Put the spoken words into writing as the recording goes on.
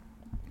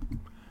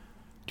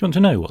Do you want to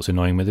know what's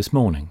annoying me this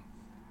morning?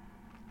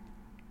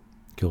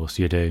 Of course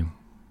you do.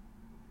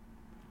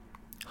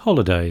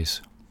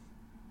 Holidays.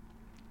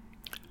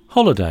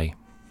 Holiday.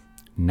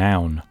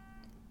 Noun.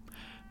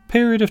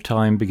 Period of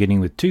time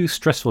beginning with 2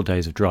 stressful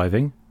days of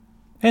driving,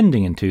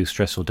 ending in 2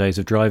 stressful days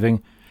of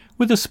driving,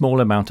 with a small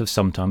amount of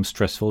sometimes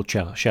stressful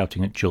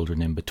shouting at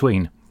children in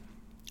between.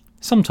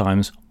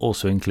 Sometimes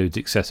also includes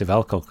excessive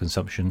alcohol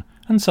consumption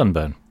and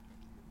sunburn.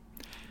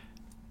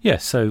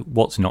 Yes, so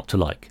what's not to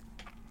like?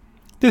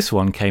 This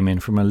one came in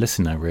from a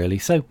listener really,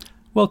 so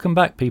welcome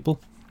back people.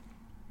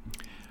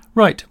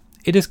 Right,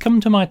 it has come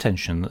to my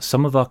attention that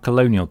some of our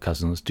colonial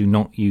cousins do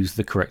not use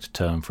the correct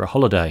term for a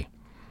holiday.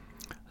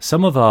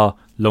 Some of our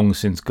long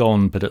since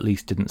gone but at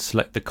least didn't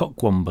select the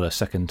cockwomble a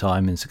second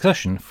time in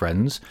succession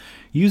friends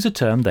use a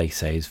term they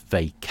say is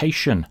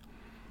vacation.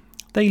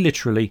 They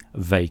literally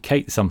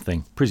vacate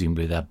something,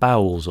 presumably their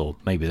bowels or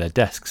maybe their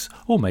desks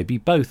or maybe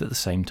both at the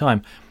same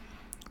time.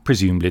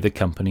 Presumably the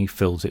company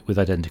fills it with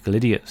identical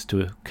idiots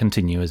to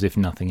continue as if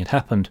nothing had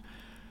happened.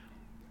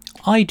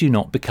 I do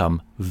not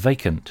become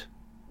vacant.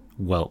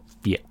 Well,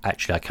 yeah,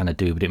 actually I kind of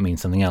do, but it means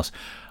something else.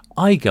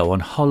 I go on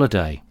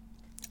holiday.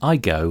 I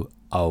go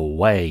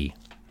away.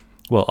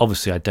 Well,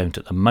 obviously I don't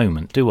at the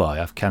moment, do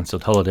I? I've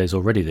cancelled holidays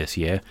already this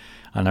year,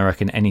 and I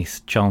reckon any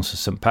chance of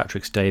St.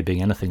 Patrick's Day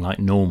being anything like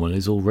normal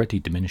is already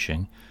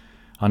diminishing.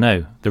 I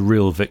know, the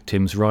real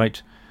victims, right?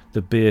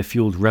 The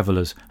beer-fueled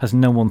revellers. Has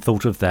no one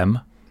thought of them?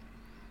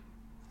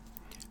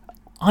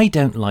 I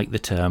don't like the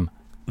term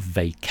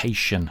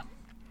vacation.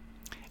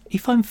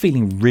 If I'm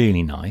feeling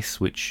really nice,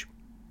 which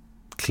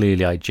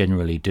clearly I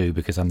generally do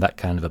because I'm that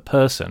kind of a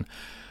person,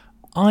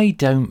 I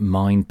don't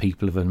mind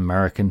people of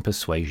American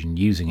persuasion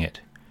using it.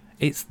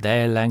 It's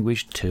their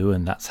language too,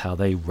 and that's how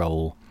they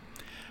roll.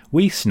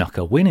 We snuck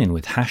a win in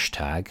with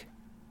hashtag.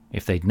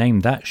 If they'd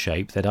named that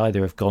shape, they'd either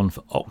have gone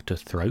for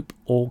octothrope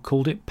or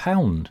called it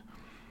pound.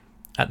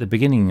 At the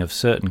beginning of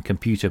certain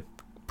computer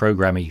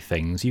programmy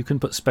things, you can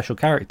put special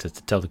characters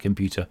to tell the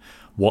computer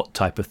what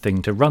type of thing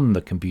to run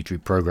the computer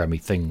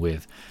programmy thing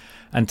with.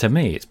 And to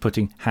me, it's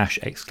putting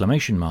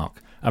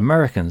 #!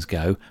 Americans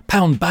go,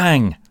 pound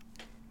bang!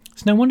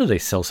 It's no wonder they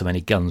sell so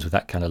many guns with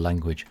that kind of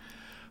language.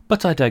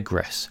 But I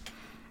digress.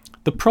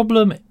 The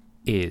problem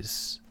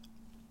is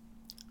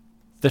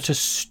that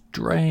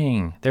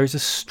there is a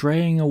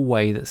straying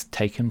away that's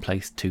taken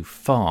place too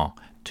far.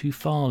 Too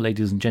far,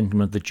 ladies and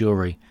gentlemen of the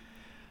jury.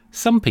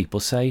 Some people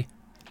say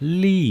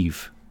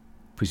leave.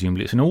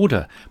 Presumably it's an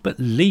order, but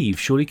leave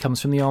surely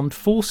comes from the armed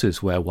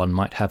forces, where one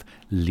might have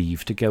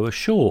leave to go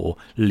ashore,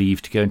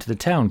 leave to go into the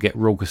town, get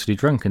raucously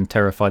drunk and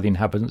terrify the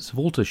inhabitants of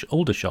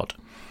Aldershot.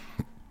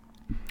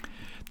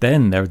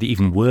 Then there are the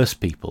even worse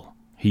people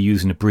who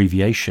use an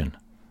abbreviation,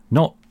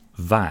 not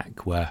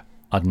VAC, where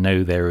I'd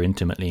know they're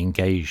intimately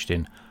engaged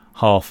in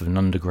half of an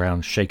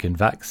underground shaken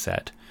vac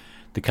set,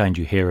 the kind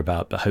you hear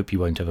about but hope you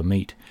won't ever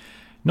meet.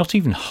 Not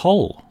even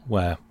HOL,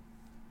 where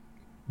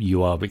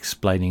you are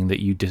explaining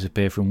that you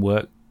disappear from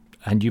work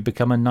and you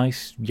become a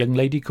nice young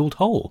lady called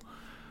HOL.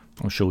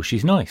 I'm sure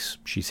she's nice.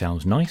 She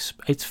sounds nice.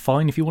 It's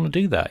fine if you want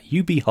to do that.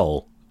 You be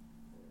HOL.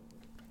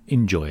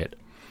 Enjoy it.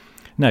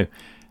 No,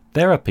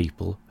 there are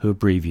people who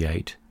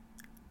abbreviate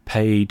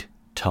paid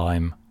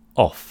time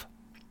off.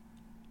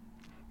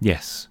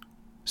 Yes,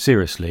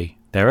 seriously,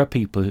 there are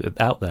people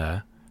out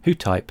there who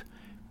type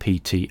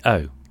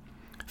PTO.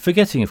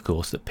 Forgetting, of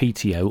course, that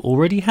PTO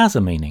already has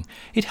a meaning.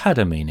 It had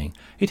a meaning.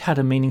 It had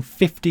a meaning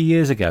 50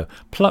 years ago.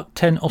 Pluck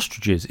 10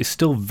 ostriches is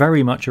still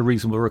very much a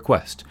reasonable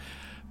request.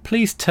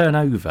 Please turn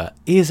over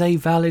is a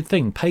valid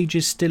thing.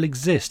 Pages still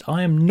exist.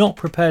 I am not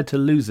prepared to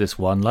lose this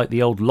one like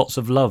the old Lots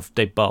of Love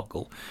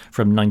debacle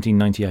from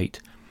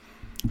 1998.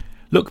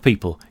 Look,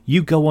 people,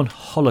 you go on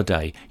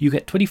holiday. You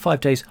get 25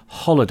 days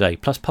holiday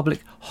plus public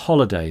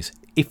holidays,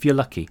 if you're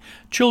lucky.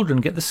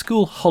 Children get the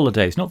school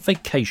holidays, not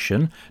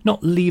vacation,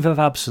 not leave of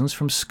absence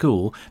from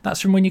school.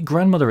 That's from when your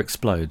grandmother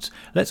explodes.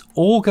 Let's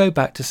all go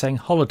back to saying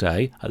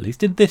holiday, at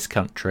least in this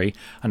country,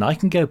 and I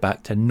can go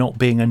back to not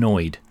being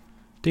annoyed.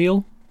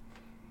 Deal?